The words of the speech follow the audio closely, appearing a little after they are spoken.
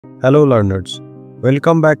Hello learners,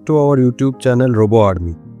 welcome back to our YouTube channel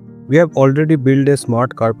Roboarmy. We have already built a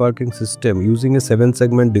smart car parking system using a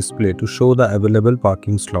 7-segment display to show the available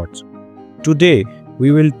parking slots. Today,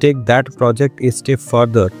 we will take that project a step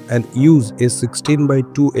further and use a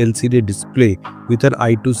 16:2 LCD display with an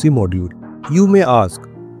I2C module. You may ask,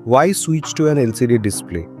 why switch to an LCD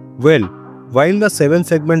display? Well, while the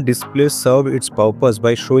 7-segment display serves its purpose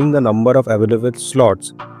by showing the number of available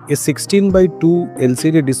slots, a 16:2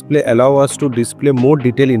 LCD display allows us to display more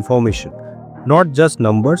detailed information, not just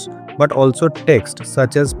numbers but also text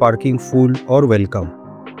such as parking full or welcome.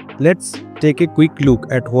 Let's take a quick look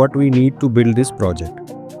at what we need to build this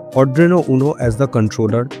project. Arduino UNO as the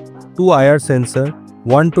controller, 2 IR sensor,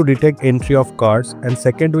 one to detect entry of cars and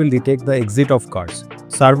second will detect the exit of cars.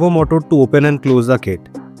 Servo motor to open and close the gate.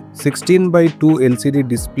 16:2 LCD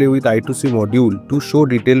display with I2C module to show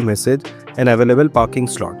detailed message and available parking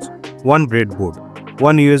slots. 1 breadboard,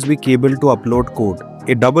 1 USB cable to upload code,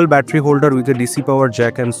 a double battery holder with a DC power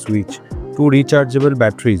jack and switch, 2 rechargeable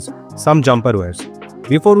batteries, some jumper wires.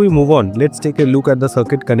 Before we move on, let's take a look at the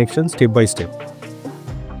circuit connection step by step.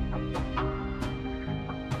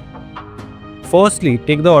 Firstly,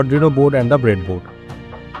 take the Arduino board and the breadboard.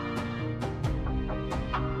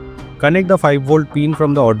 Connect the 5V pin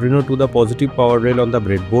from the Arduino to the positive power rail on the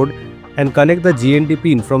breadboard and connect the GND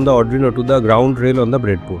pin from the Arduino to the ground rail on the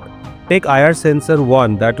breadboard. Take IR sensor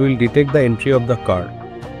 1 that will detect the entry of the car.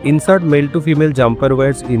 Insert male to female jumper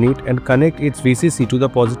wires in it and connect its VCC to the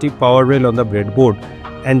positive power rail on the breadboard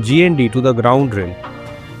and GND to the ground rail.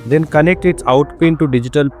 Then connect its out pin to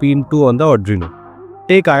digital pin 2 on the Arduino.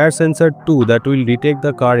 Take IR sensor 2 that will detect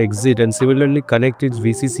the car exit and similarly connect its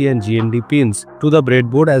VCC and GND pins to the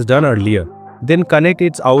breadboard as done earlier. Then connect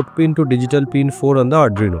its out pin to digital pin 4 on the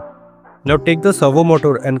Arduino. Now take the servo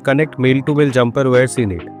motor and connect male to male jumper wires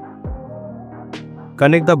in it.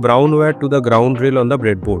 Connect the brown wire to the ground rail on the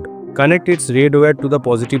breadboard. Connect its red wire to the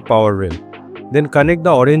positive power rail. Then connect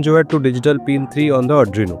the orange wire to digital pin 3 on the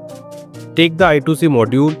Arduino. Take the I2C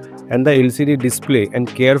module and the LCD display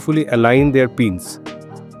and carefully align their pins.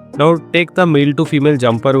 Now take the male to female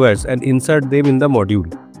jumper wires and insert them in the module.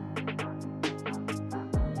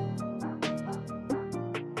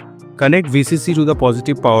 Connect VCC to the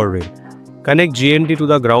positive power rail. Connect GND to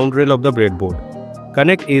the ground rail of the breadboard.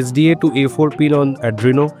 Connect SDA to A4 pin on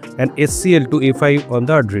Arduino and SCL to A5 on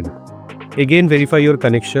the Arduino. Again, verify your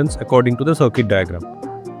connections according to the circuit diagram.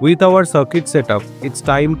 With our circuit setup, it's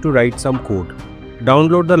time to write some code.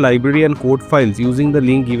 Download the library and code files using the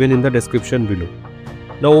link given in the description below.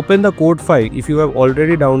 Now open the code file if you have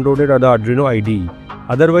already downloaded the Arduino IDE.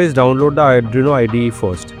 Otherwise, download the Arduino IDE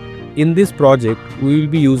first. In this project, we will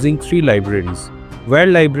be using 3 libraries. Wire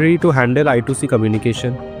library to handle I2C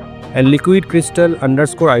communication and liquid crystal _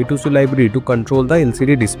 I2C library to control the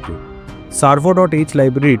LCD display. Servo.h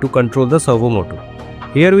library to control the servo motor.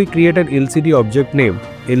 Here we create an LCD object named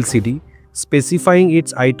LCD specifying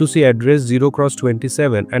its I2C address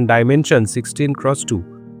 0x27 and dimension 16x2.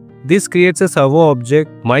 This creates a servo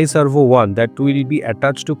object myServo1 that will be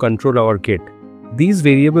attached to control our gate. These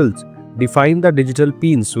variables define the digital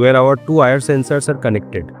pins where our 2 IR sensors are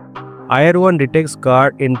connected. IR1 detects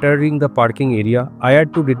car entering the parking area,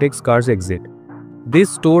 IR2 detects car's exit.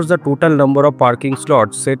 This stores the total number of parking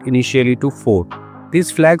slots set initially to 4.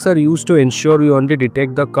 These flags are used to ensure we only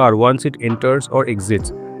detect the car once it enters or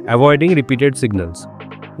exits, avoiding repeated signals.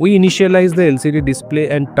 We initialize the LCD display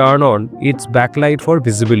and turn on its backlight for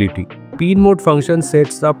visibility. Pin mode function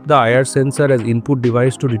sets up the IR sensor as input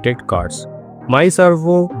device to detect cars.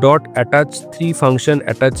 myServo.attach3 function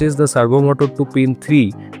attaches the servo motor to pin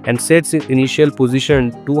 3 and sets its initial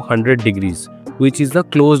position to 100 degrees, which is the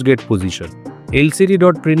closed gate position.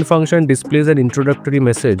 LCD.print function displays an introductory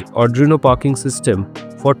message Arduino parking system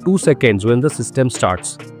for 2 seconds when the system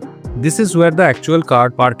starts. This is where the actual car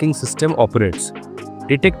parking system operates.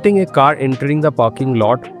 Detecting a car entering the parking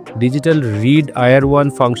lot, digital read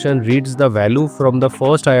IR1 function reads the value from the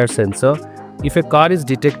first IR sensor. If a car is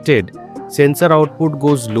detected, sensor output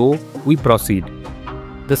goes low, we proceed.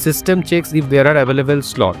 The system checks if there are available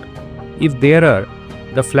slots. If there are,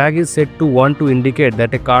 the flag is set to 1 to indicate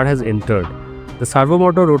that a car has entered. The servo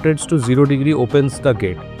motor rotates to 0 degree, opens the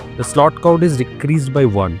gate. The slot count is decreased by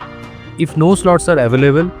 1. If no slots are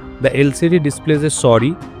available, the LCD displays a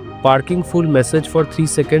sorry, parking full message for 3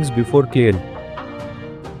 seconds before clearing.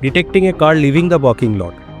 Detecting a car leaving the parking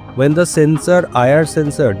lot. When the IR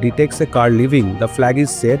sensor detects a car leaving, the flag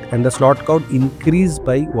is set and the slot count increases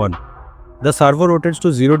by 1. The servo rotates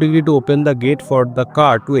to 0 degree to open the gate for the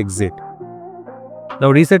car to exit.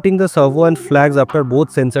 Now resetting the servo and flags after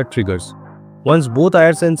both sensor triggers. Once both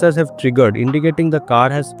IR sensors have triggered, indicating the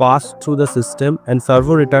car has passed through the system, and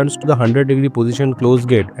servo returns to the 100-degree position close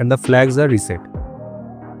gate and the flags are reset.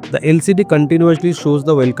 The LCD continuously shows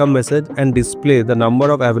the welcome message and displays the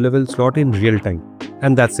number of available slots in real time.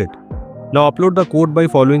 And that's it. Now upload the code by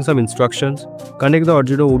following some instructions. Connect the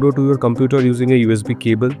Arduino UNO to your computer using a USB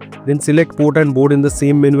cable. Then select port and board in the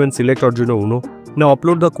same menu and select Arduino UNO. Now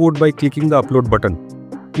upload the code by clicking the upload button.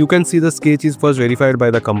 You can see the sketch is first verified by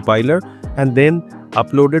the compiler and then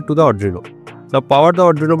uploaded to the Arduino. Now power the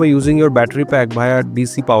Arduino by using your battery pack via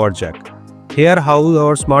DC power jack. Here how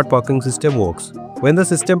our smart parking system works. When the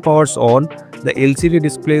system powers on, the LCD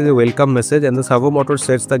displays a welcome message and the servo motor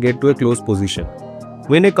sets the gate to a closed position.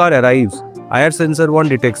 When a car arrives, IR sensor 1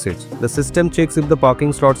 detects it. The system checks if the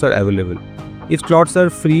parking slots are available. If slots are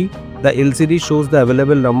free, the LCD shows the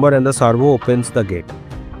available number and the servo opens the gate.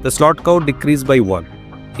 The slot count decreases by 1.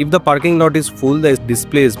 If the parking lot is full, the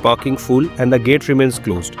display is parking full and the gate remains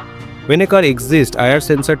closed. When a car exits, IR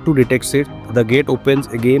sensor 2 detects it, the gate opens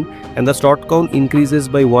again and the slot count increases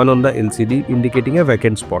by 1 on the LCD, indicating a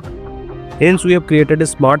vacant spot. Hence, we have created a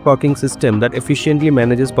smart parking system that efficiently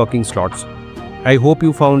manages parking slots. I hope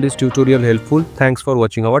you found this tutorial helpful. Thanks for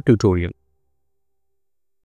watching our tutorial.